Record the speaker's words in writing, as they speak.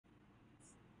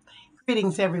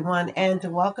Greetings, everyone, and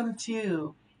welcome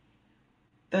to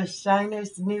the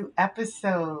Shiner's new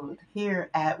episode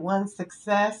here at One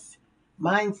Success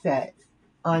Mindset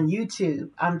on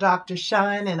YouTube. I'm Dr.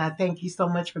 Shine, and I thank you so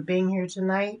much for being here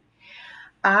tonight.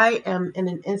 I am in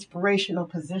an inspirational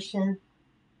position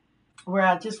where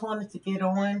I just wanted to get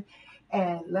on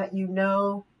and let you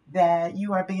know that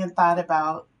you are being thought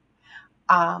about.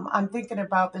 I'm thinking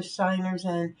about the shiners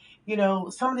and,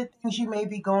 some of the things you may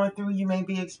be going through, you may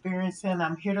be experiencing.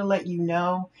 I'm here to let you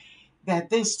know that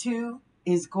this too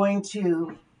is going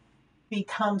to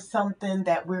become something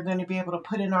that we're going to be able to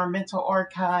put in our mental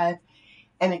archive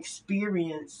and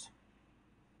experience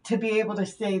to be able to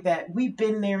say that we've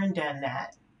been there and done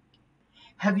that.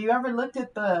 Have you ever looked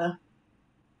at the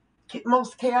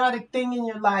most chaotic thing in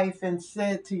your life and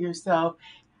said to yourself,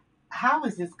 how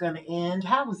is this going to end?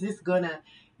 How is this going to,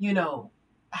 you know,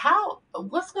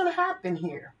 what's going to happen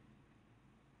here?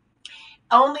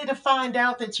 Only to find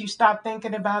out that you stopped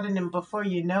thinking about it and before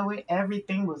you know it,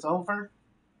 everything was over.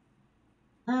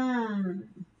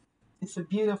 It's a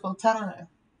beautiful time.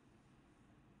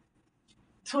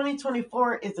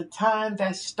 2024 is a time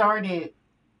that started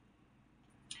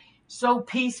so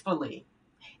peacefully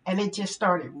and it just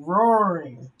started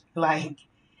roaring. Like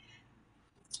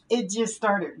it just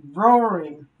started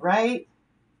roaring, right?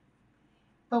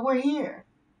 But we're here.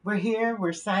 We're here,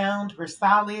 we're sound, we're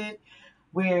solid,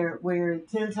 we're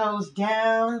 10 toes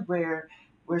down, we're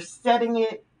setting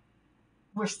it,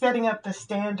 we're setting up the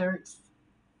standards.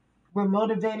 We're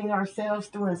motivating ourselves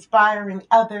through inspiring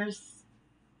others.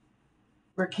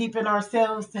 We're keeping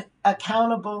ourselves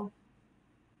accountable.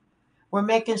 We're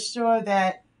making sure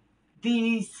that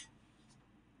these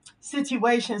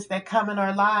situations that come in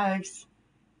our lives,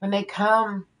 when they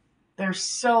come, they're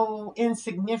so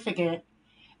insignificant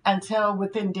until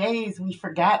within days we've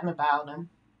forgotten about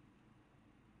them.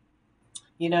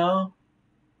 You know,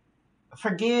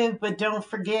 forgive, but don't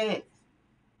forget.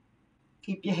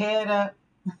 Keep your head up.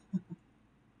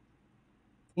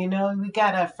 We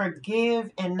got to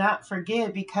forgive and not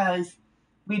forget because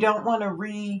we don't want to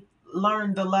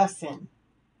relearn the lesson.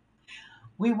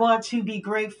 We want to be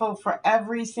grateful for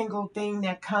every single thing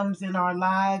that comes in our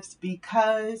lives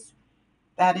because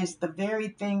that is the very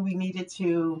thing we needed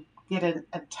to get an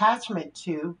attachment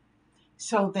to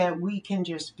so that we can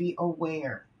just be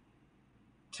aware,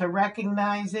 to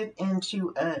recognize it and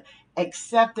to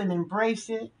accept and embrace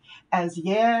it as,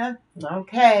 yeah,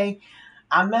 okay,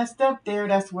 I messed up there.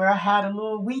 That's where I had a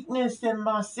little weakness in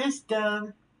my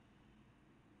system.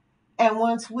 And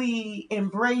once we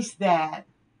embrace that,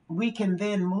 we can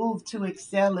then move to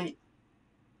excel it.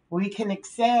 We can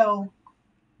excel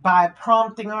by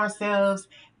prompting ourselves,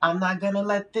 I'm not going to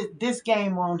let this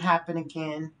game won't happen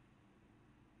again.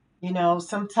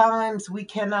 Sometimes we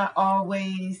cannot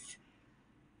always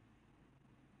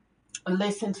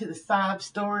listen to the sob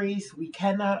stories. We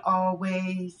cannot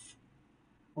always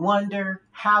wonder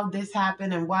how this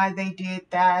happened and why they did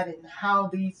that and how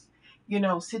these,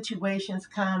 situations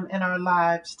come in our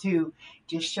lives to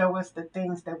just show us the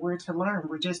things that we're to learn.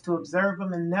 We're just to observe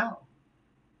them and know.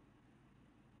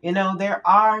 There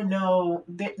are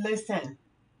listen,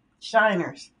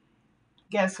 shiners,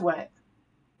 guess what?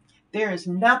 There is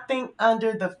nothing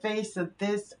under the face of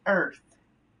this earth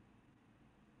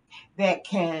that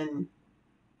can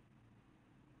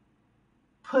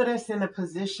put us in a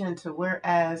position to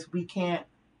whereas we can't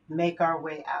make our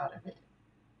way out of it.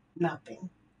 Nothing.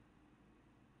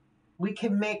 We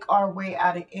can make our way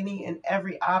out of any and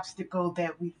every obstacle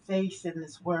that we face in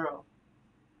this world.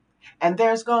 And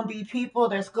there's going to be people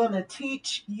that's going to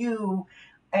teach you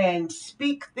and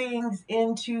speak things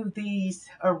into these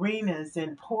arenas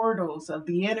and portals of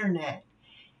the internet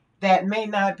that may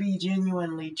not be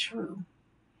genuinely true.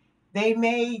 They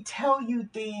may tell you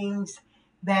things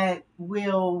that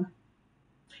will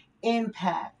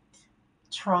impact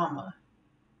trauma.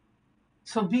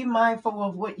 So be mindful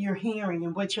of what you're hearing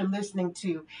and what you're listening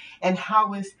to and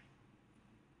how it's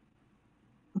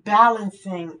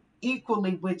balancing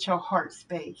equally with your heart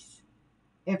space.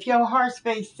 If your heart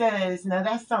space says, now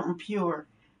that's something pure,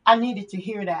 I needed to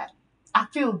hear that. I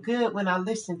feel good when I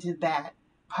listen to that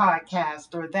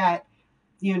podcast or that,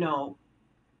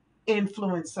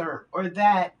 influencer or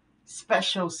that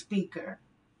special speaker.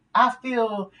 I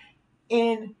feel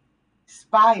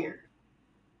inspired.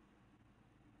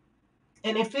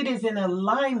 And if it is in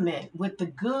alignment with the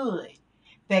good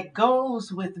that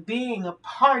goes with being a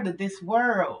part of this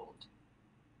world,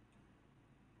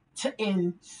 to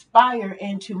inspire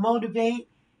and to motivate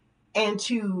and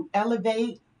to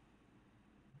elevate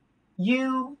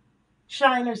you,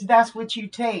 shiners, that's what you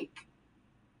take.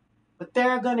 But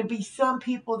there are going to be some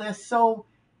people that's so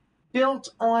built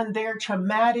on their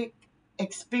traumatic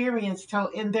experience. So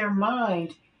in their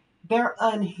mind, they're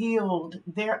unhealed,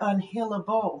 they're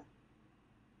unhealable.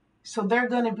 So they're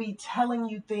going to be telling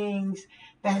you things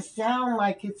that sound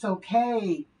like it's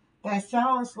okay, that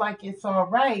sounds like it's all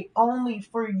right, only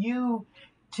for you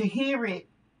to hear it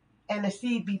and a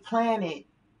seed be planted.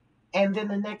 And then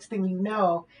the next thing you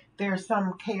know, there's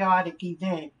some chaotic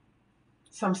event,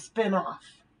 some spinoff,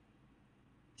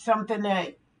 something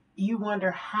that you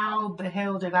wonder, how the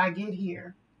hell did I get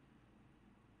here?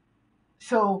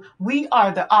 So we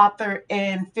are the author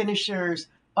and finishers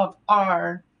of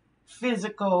our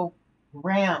physical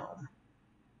realm.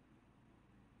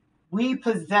 We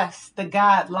possess the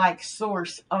God-like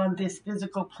source on this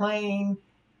physical plane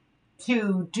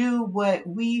to do what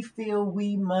we feel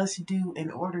we must do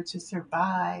in order to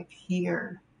survive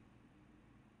here.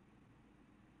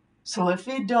 So if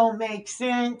it don't make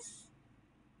sense,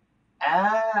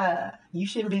 you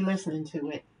shouldn't be listening to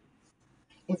it.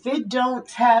 If it don't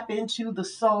tap into the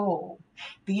soul,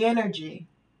 the energy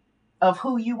of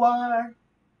who you are,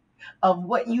 of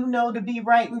what you know to be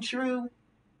right and true,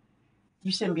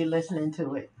 you shouldn't be listening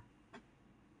to it.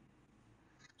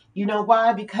 You know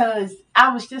why? Because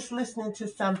I was just listening to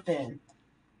something,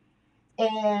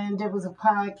 and there was a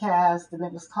podcast, and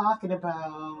it was talking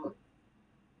about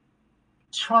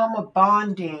trauma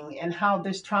bonding and how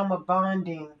this trauma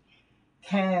bonding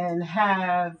can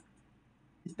have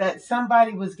that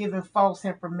somebody was given false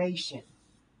information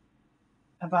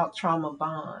about trauma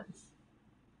bonds.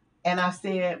 And I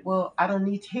said, well, I don't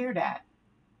need to hear that.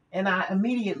 And I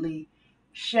immediately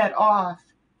shut off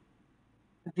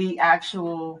the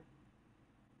actual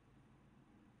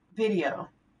video,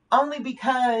 only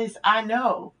because I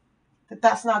know that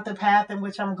that's not the path in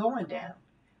which I'm going down.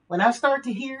 When I start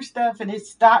to hear stuff and it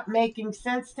stopped making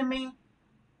sense to me,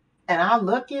 and I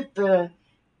look at the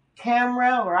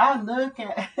camera or I look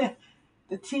at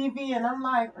the TV and I'm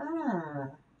like,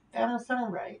 that don't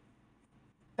sound right.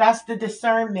 That's the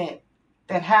discernment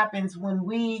that happens when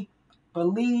we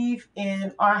believe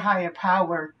in our higher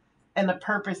power and the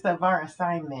purpose of our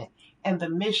assignment and the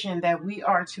mission that we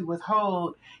are to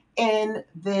withhold in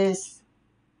this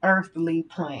earthly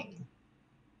plane.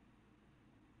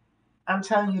 I'm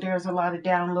telling you, there's a lot of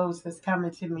downloads that's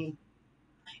coming to me.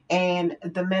 And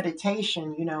the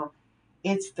meditation,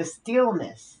 it's the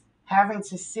stillness, having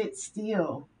to sit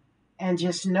still and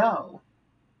just know.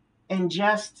 And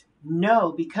just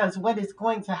know, because what is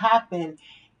going to happen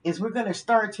is we're going to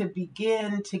start to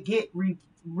begin to get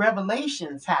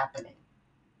revelations happening.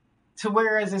 To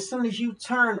whereas as soon as you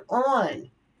turn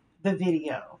on the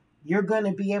video, you're going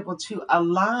to be able to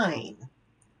align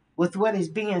with what is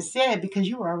being said because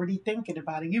you were already thinking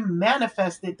about it. You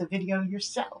manifested the video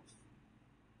yourself.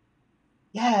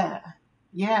 Yeah.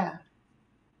 And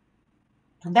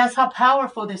that's how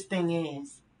powerful this thing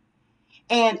is.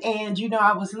 And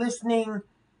I was listening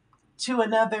to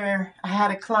I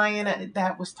had a client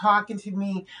that was talking to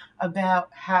me about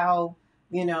how,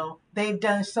 they've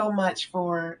done so much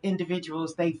for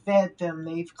individuals. They fed them,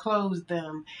 they've clothed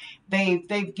them,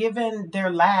 they've given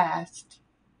their last.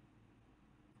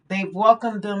 They've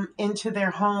welcomed them into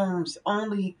their homes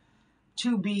only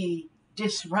to be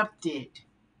disrupted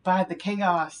by the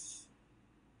chaos.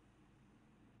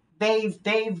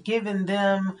 They've given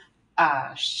them,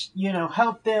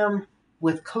 helped them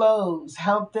with clothes,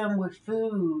 helped them with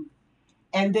food,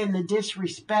 and then the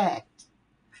disrespect.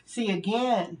 See,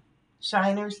 again,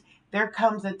 shiners, there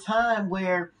comes a time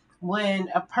where when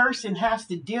a person has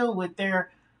to deal with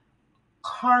their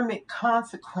karmic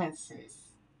consequences,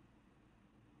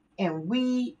 and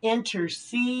we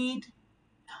intercede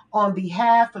on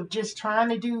behalf of just trying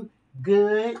to do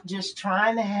good, just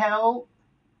trying to help,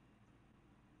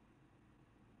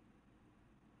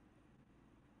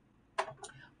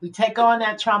 we take on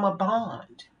that trauma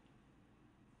bond.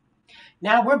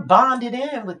 Now we're bonded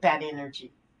in with that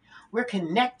energy. We're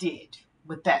connected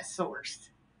with that source.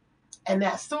 And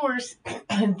that source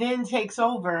then takes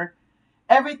over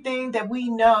everything that we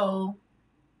know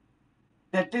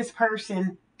that this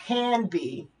person can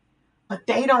be, but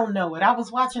they don't know it. I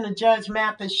was watching a Judge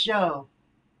Mathis show,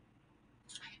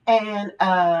 and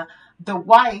the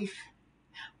wife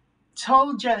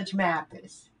told Judge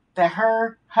Mathis that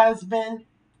her husband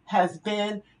has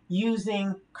been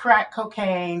using crack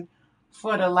cocaine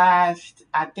for the last,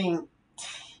 I think,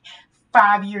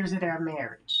 5 years of their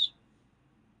marriage.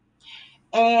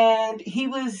 And he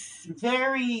was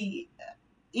very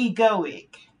egoic.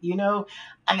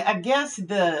 I guess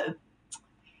the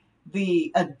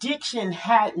addiction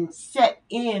hadn't set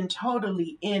in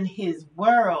totally in his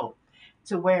world,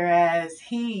 to whereas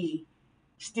he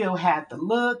still had the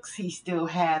looks, he still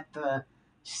had the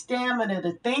stamina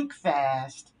to think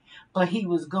fast, but he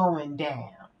was going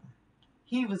down.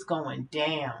 He was going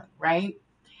down, right?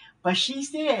 But she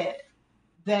said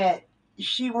that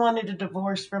she wanted a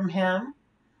divorce from him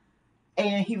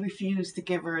and he refused to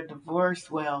give her a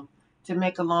divorce. Well, to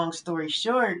make a long story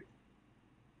short,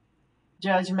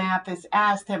 Judge Mathis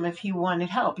asked him if he wanted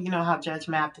help. You know how Judge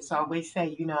Mathis always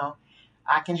say,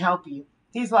 I can help you.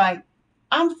 He's like,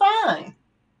 I'm fine.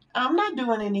 I'm not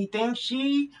doing anything.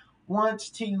 She wants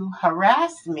to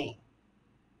harass me.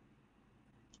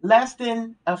 Less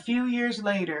than a few years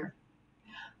later,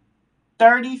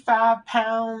 35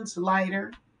 pounds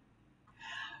lighter,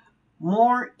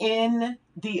 more in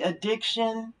the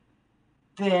addiction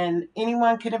than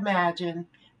anyone could imagine.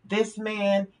 This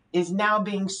man is now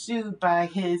being sued by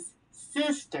his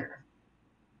sister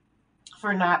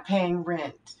for not paying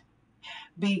rent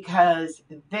because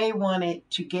they wanted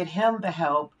to get him the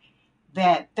help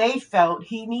that they felt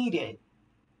he needed.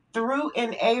 Through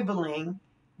enabling,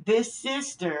 this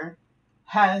sister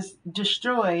has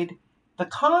destroyed the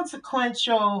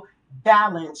consequential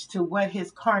balance to what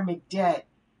his karmic debt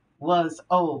was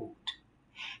owed.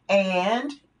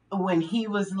 And when he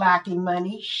was lacking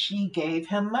money, she gave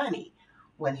him money.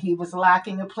 When he was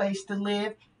lacking a place to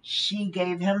live, she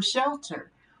gave him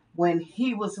shelter. When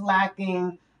he was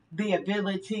lacking the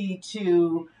ability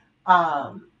to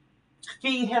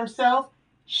feed himself,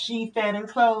 she fed and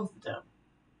clothed him.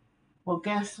 Well,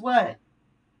 guess what?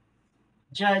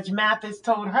 Judge Mathis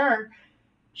told her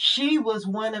she was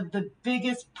one of the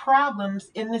biggest problems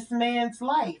in this man's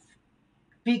life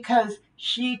because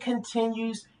she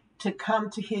continues to come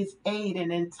to his aid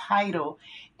and entitle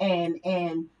and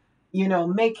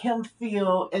make him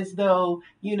feel as though,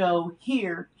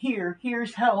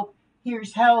 here's help,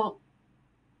 here's help.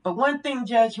 But one thing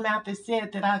Judge Mathis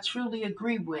said that I truly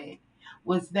agree with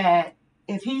was that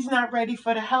if he's not ready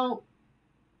for the help,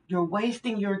 you're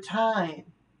wasting your time.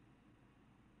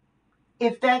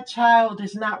 If that child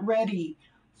is not ready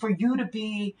for you to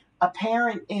be a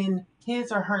parent in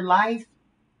his or her life,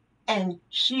 and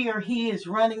she or he is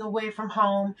running away from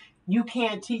home, you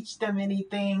can't teach them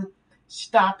anything,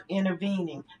 stop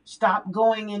intervening. Stop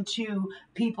going into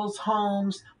people's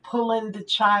homes, pulling the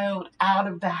child out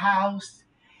of the house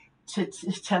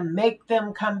to make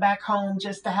them come back home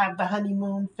just to have the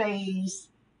honeymoon phase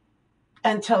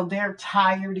until they're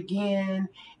tired again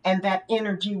and that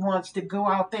energy wants to go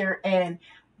out there and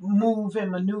move and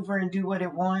maneuver and do what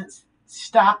it wants.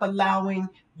 Stop allowing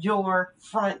your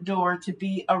front door to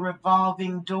be a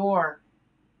revolving door,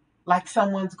 like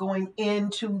someone's going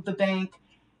into the bank,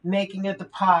 making a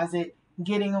deposit,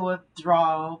 getting a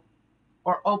withdrawal,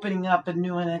 or opening up a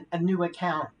new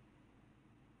account.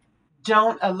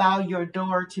 Don't allow your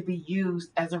door to be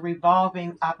used as a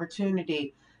revolving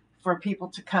opportunity for people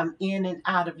to come in and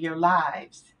out of your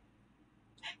lives.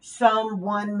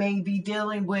 Someone may be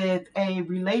dealing with a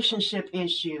relationship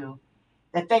issue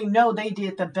that they know they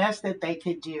did the best that they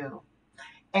could do.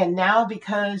 And now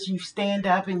because you stand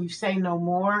up and you say no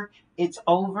more, it's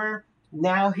over.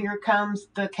 Now here comes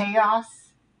the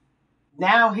chaos.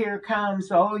 Now here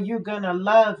comes, oh, you're going to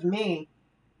love me.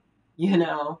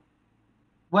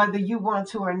 Whether you want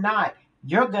to or not,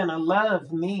 you're going to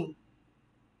love me.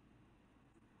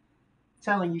 I'm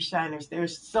telling you, Shiners,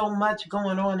 there's so much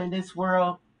going on in this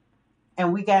world.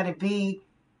 And we got to be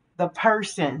the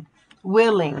person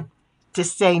willing to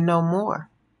say no more.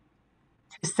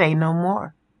 To say no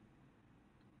more.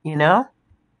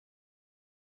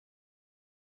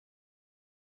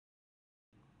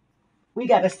 We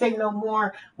got to say no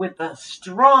more with a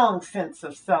strong sense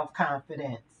of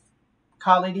self-confidence.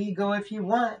 Call it ego if you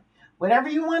want. Whatever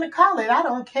you want to call it, I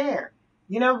don't care.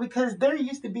 Because there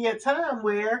used to be a time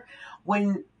where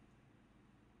when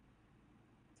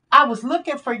I was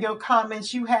looking for your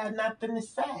comments, you had nothing to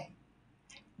say.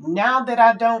 Now that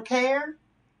I don't care,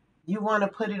 you want to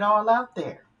put it all out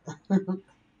there.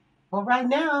 Well, right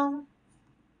now,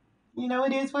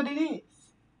 it is what it is.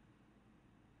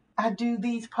 I do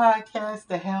these podcasts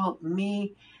to help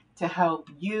me, to help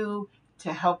you,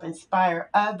 to help inspire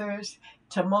others,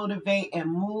 to motivate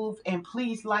and move. And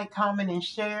please like, comment, and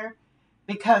share.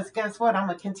 Because guess what? I'm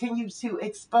going to continue to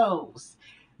expose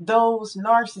those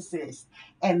narcissists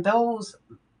and those,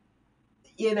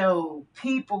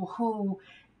 people who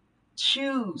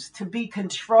choose to be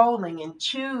controlling and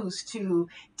choose to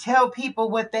tell people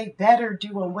what they better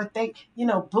do and what they,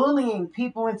 bullying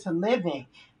people into living.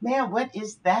 Man, what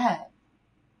is that?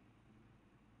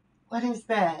 What is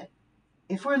that?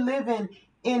 If we're living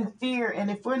in fear and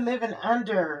if we're living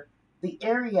under the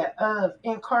area of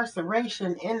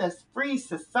incarceration in a free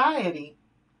society,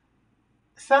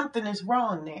 something is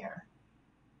wrong there.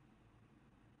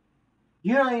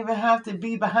 You don't even have to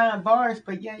be behind bars,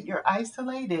 but yet you're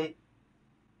isolated.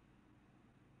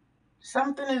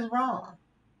 Something is wrong.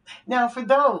 Now, for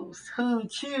those who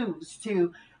choose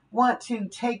to want to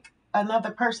take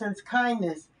another person's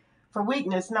kindness for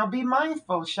weakness, now be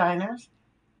mindful, shiners.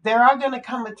 There are going to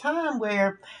come a time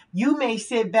where you may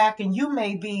sit back and you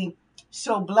may be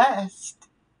so blessed,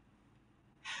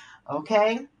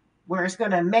 okay, where it's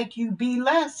going to make you be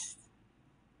less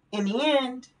in the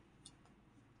end.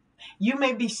 You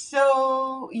may be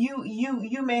so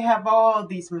you may have all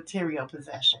these material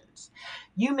possessions.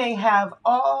 You may have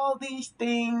all these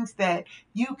things that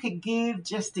you could give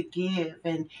just to give,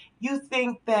 and you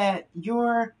think that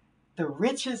you're the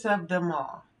richest of them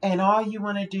all. And all you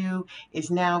want to do is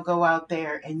now go out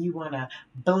there and you want to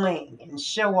bling and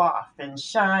show off and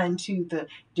shine to the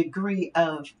degree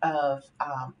of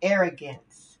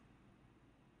arrogance.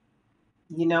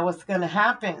 You know what's going to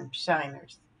happen,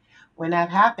 shiners? When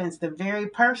that happens, the very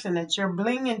person that you're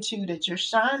blinging to, that you're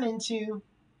shining to,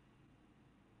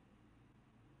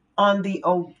 on the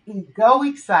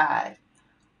egoic side,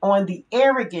 on the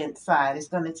arrogant side, is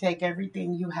going to take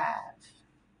everything you have.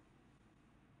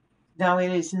 Now,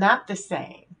 it is not the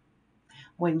same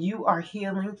when you are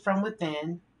healing from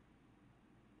within.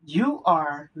 You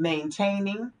are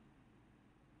maintaining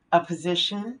a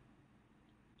position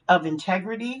of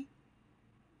integrity.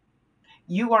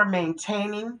 You are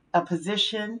maintaining a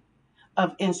position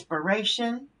of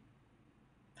inspiration.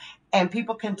 And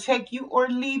people can take you or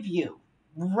leave you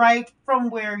right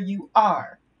from where you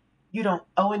are. You don't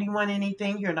owe anyone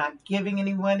anything. You're not giving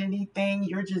anyone anything.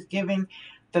 You're just giving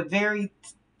the very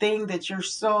thing that your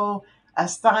soul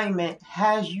assignment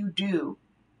has you do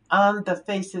on the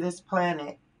face of this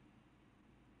planet.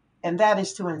 And that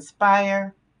is to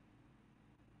inspire,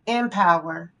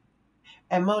 empower,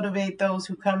 and motivate those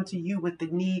who come to you with the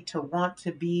need to want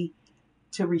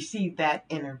to receive that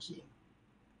energy.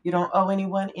 You don't owe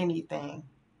anyone anything.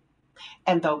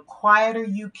 And the quieter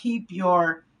you keep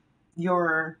your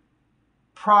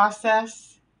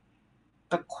process,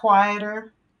 the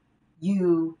quieter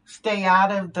you stay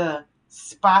out of the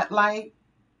spotlight,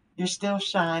 you're still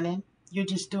shining. You're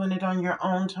just doing it on your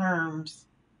own terms.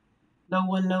 No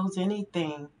one knows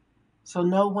anything. So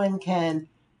no one can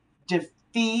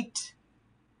defeat,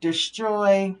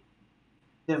 destroy,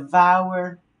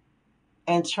 devour,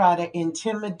 and try to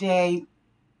intimidate,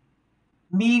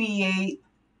 mediate,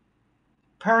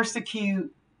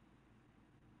 persecute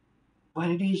what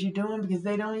it is you're doing, because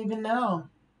they don't even know.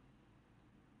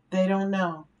 They don't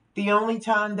know. The only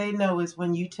time they know is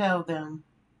when you tell them,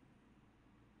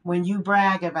 when you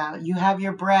brag about, you have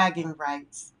your bragging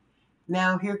rights.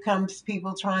 Now here comes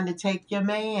people trying to take your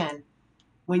man.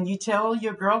 When you tell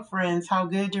your girlfriends how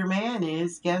good your man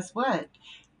is, guess what?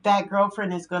 That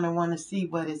girlfriend is going to want to see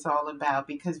what it's all about,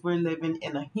 because we're living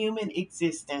in a human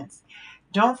existence.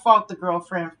 Don't fault the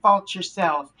girlfriend, fault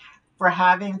yourself for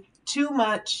having too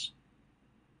much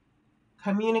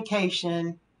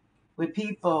communication with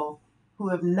people who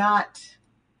have not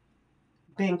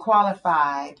been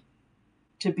qualified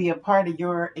to be a part of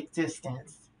your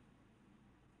existence.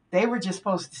 They were just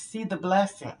supposed to see the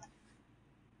blessing.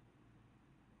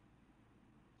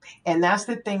 And that's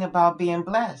the thing about being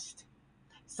blessed.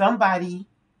 Somebody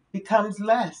becomes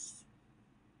less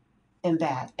in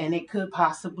that, and it could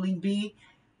possibly be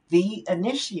the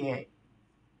initiate.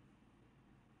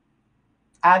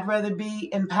 I'd rather be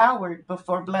empowered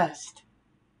before blessed.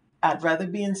 I'd rather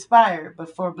be inspired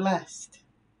before blessed,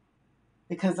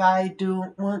 because I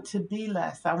don't want to be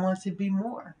less. I want to be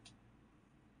more.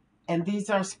 And these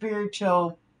are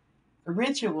spiritual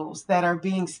rituals that are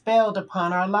being spelled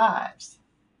upon our lives.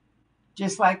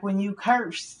 Just like when you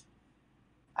curse.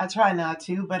 I try not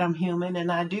to, but I'm human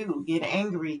and I do get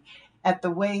angry at the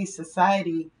way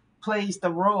society plays the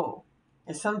role.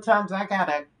 And sometimes I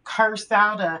gotta curse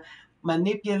out a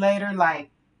manipulator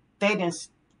like they done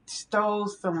stole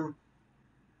some,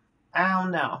 I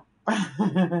don't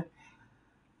know,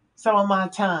 some of my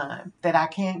time that I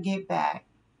can't get back.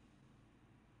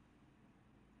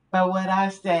 But what I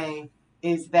say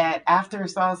is that after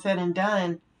it's all said and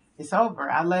done, it's over.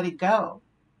 I let it go.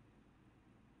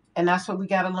 And that's what we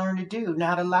got to learn to do,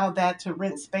 not allow that to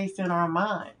rent space in our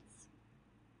minds.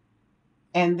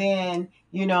 And then,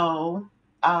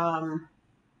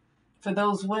 for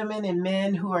those women and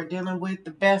men who are dealing with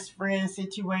the best friend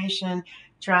situation,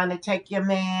 trying to take your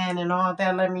man and all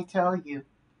that, let me tell you,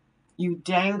 you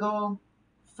dangle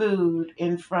food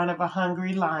in front of a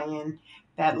hungry lion,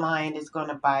 that lion is going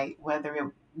to bite,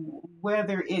 whether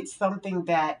it's something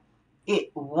that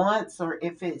it wants or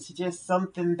if it's just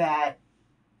something that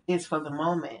is for the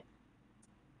moment.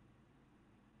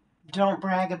 Don't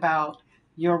brag about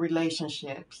your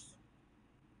relationships.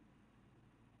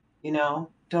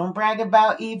 Don't brag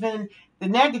about even the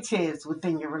negatives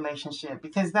within your relationship,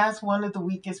 because that's one of the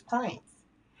weakest points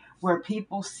where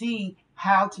people see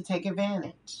how to take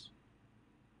advantage.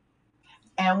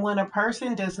 And when a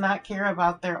person does not care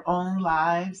about their own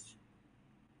lives,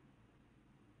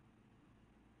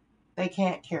 they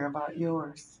can't care about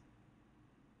yours.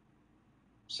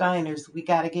 Shiners, we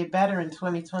got to get better in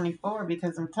 2024,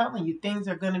 because I'm telling you, things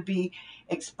are going to be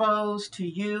exposed to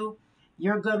you.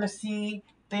 You're going to see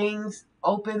things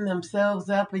open themselves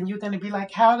up, and you're going to be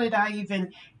like, how did I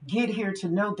even get here to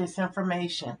know this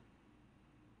information?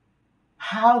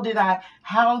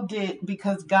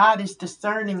 Because God is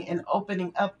discerning and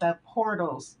opening up the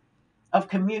portals of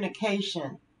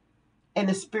communication in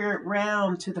the spirit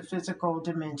realm to the physical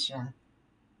dimension.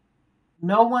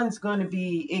 No one's going to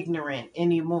be ignorant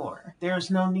anymore.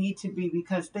 There's no need to be,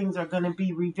 because things are going to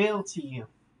be revealed to you.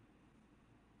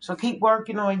 So keep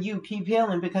working on you, keep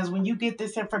healing, because when you get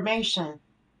this information,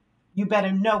 you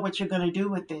better know what you're going to do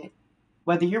with it,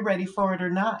 whether you're ready for it or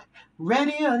not.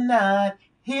 Ready or not,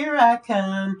 here I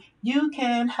come. You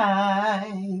can't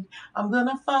hide. I'm going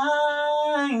to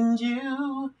find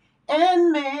you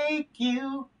and make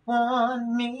you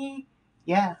want me.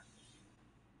 Yeah.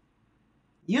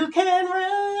 You can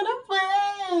run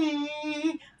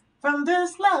away from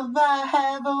this love I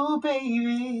have, oh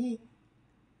baby.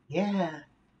 Yeah.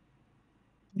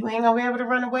 You ain't gonna be able to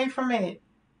run away from it.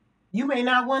 You may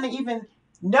not want to even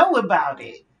know about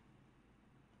it,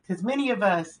 because many of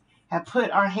us have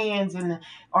put our heads in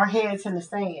the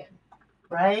sand,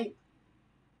 right?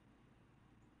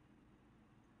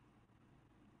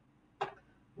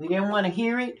 We didn't want to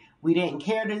hear it. We didn't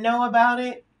care to know about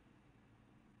it.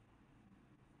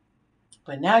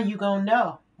 But now you gonna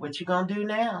know what you gonna do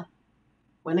now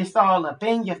when it's all up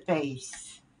in your face.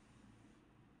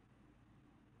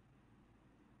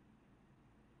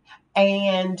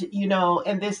 And,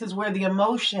 and this is where the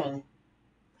emotion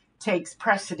takes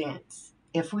precedence.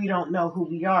 If we don't know who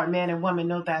we are, man and woman,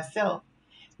 know thyself.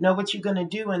 Know what you're going to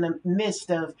do in the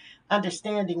midst of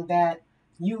understanding that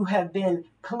you have been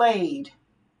played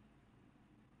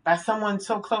by someone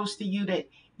so close to you that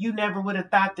you never would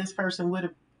have thought this person would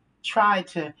have tried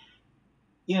to,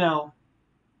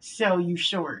 sell you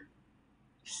short,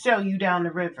 sell you down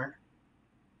the river,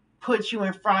 put you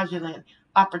in fraudulent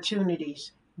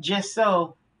opportunities, just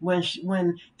so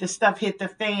when the stuff hit the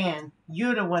fan,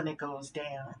 you're the one that goes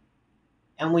down.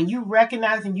 And when you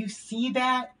recognize and you see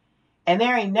that, and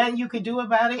there ain't nothing you can do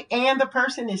about it, and the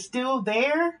person is still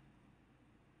there,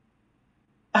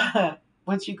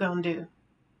 what you gonna do?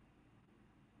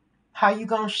 How you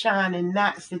gonna shine in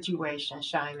that situation,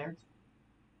 shiners?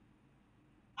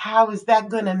 How is that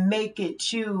gonna make it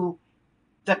to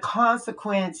the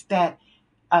consequence that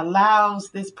allows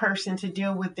this person to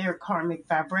deal with their karmic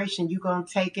vibration? You're going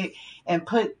to take it and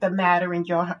put the matter in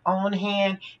your own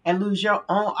hand and lose your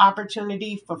own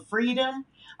opportunity for freedom?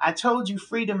 I told you,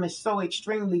 freedom is so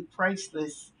extremely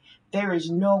priceless. There is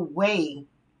no way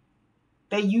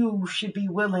that you should be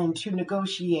willing to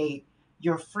negotiate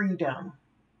your freedom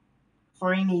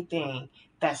for anything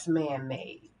that's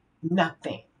man-made.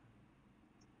 Nothing.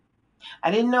 I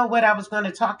didn't know what I was going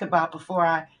to talk about before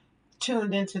I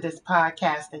tuned into this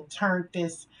podcast and turned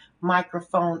this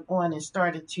microphone on and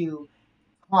started to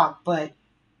talk, but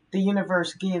the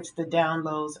universe gives the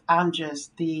downloads. I'm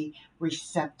just the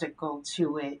receptacle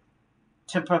to it,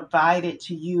 to provide it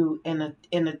to you in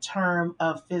a term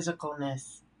of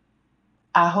physicalness.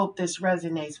 I hope this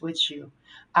resonates with you.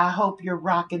 I hope you're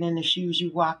rocking in the shoes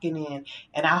you're walking in.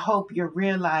 And I hope you're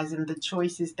realizing the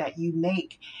choices that you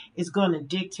make is going to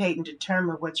dictate and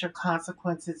determine what your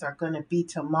consequences are going to be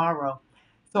tomorrow.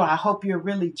 So I hope you're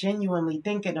really genuinely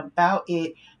thinking about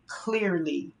it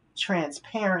clearly,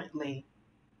 transparently,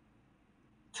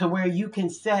 to where you can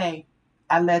say,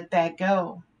 I let that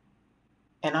go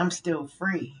and I'm still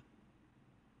free.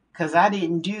 Because I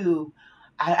didn't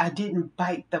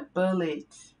bite the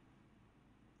bullet.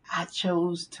 I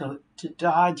chose to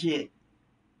dodge it.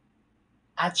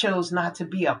 I chose not to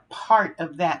be a part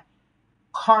of that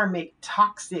karmic,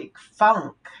 toxic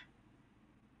funk.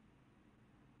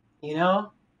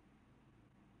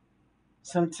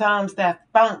 Sometimes that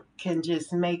funk can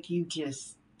just make you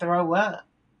just throw up.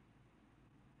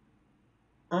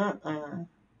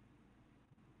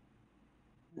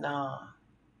 No.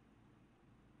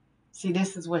 See,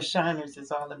 this is what Shiners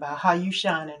is all about. How you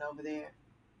shining over there?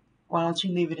 Why don't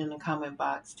you leave it in the comment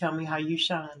box? Tell me how you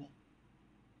shining.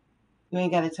 You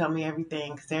ain't got to tell me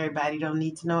everything, because everybody don't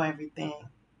need to know everything.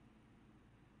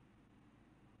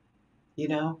 You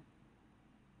know,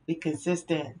 be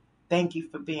consistent. Thank you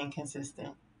for being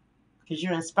consistent because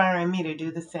you're inspiring me to do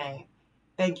the same.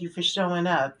 Thank you for showing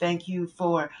up. Thank you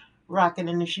for rocking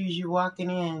in the shoes you're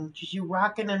walking in because you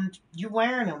rocking them, you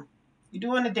wearing them. You're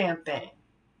doing the damn thing.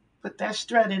 Put that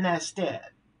strut in that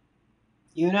step.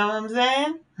 You know what I'm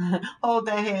saying? Hold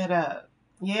that head up.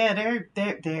 Yeah,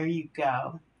 there you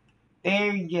go.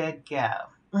 There you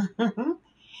go.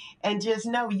 And just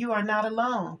know you are not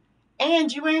alone.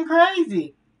 And you ain't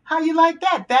crazy. How you like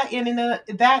that? That in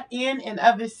and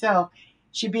of itself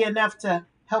should be enough to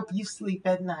help you sleep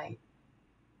at night.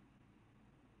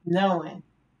 Knowing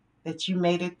that you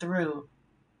made it through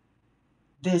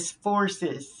this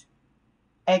forces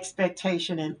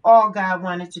expectation and all God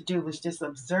wanted to do was just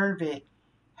observe it.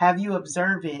 Have you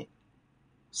observe it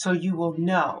so you will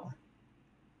know.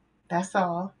 That's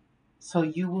all. So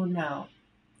you will know.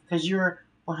 Because you're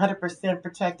 100%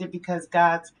 protected because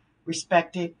God's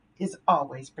respected is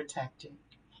always protected.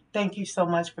 Thank you so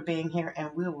much for being here,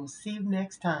 and we will see you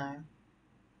next time.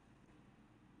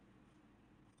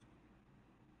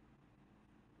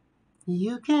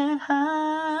 You can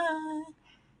hide,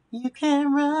 you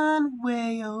can run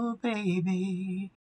away, oh baby.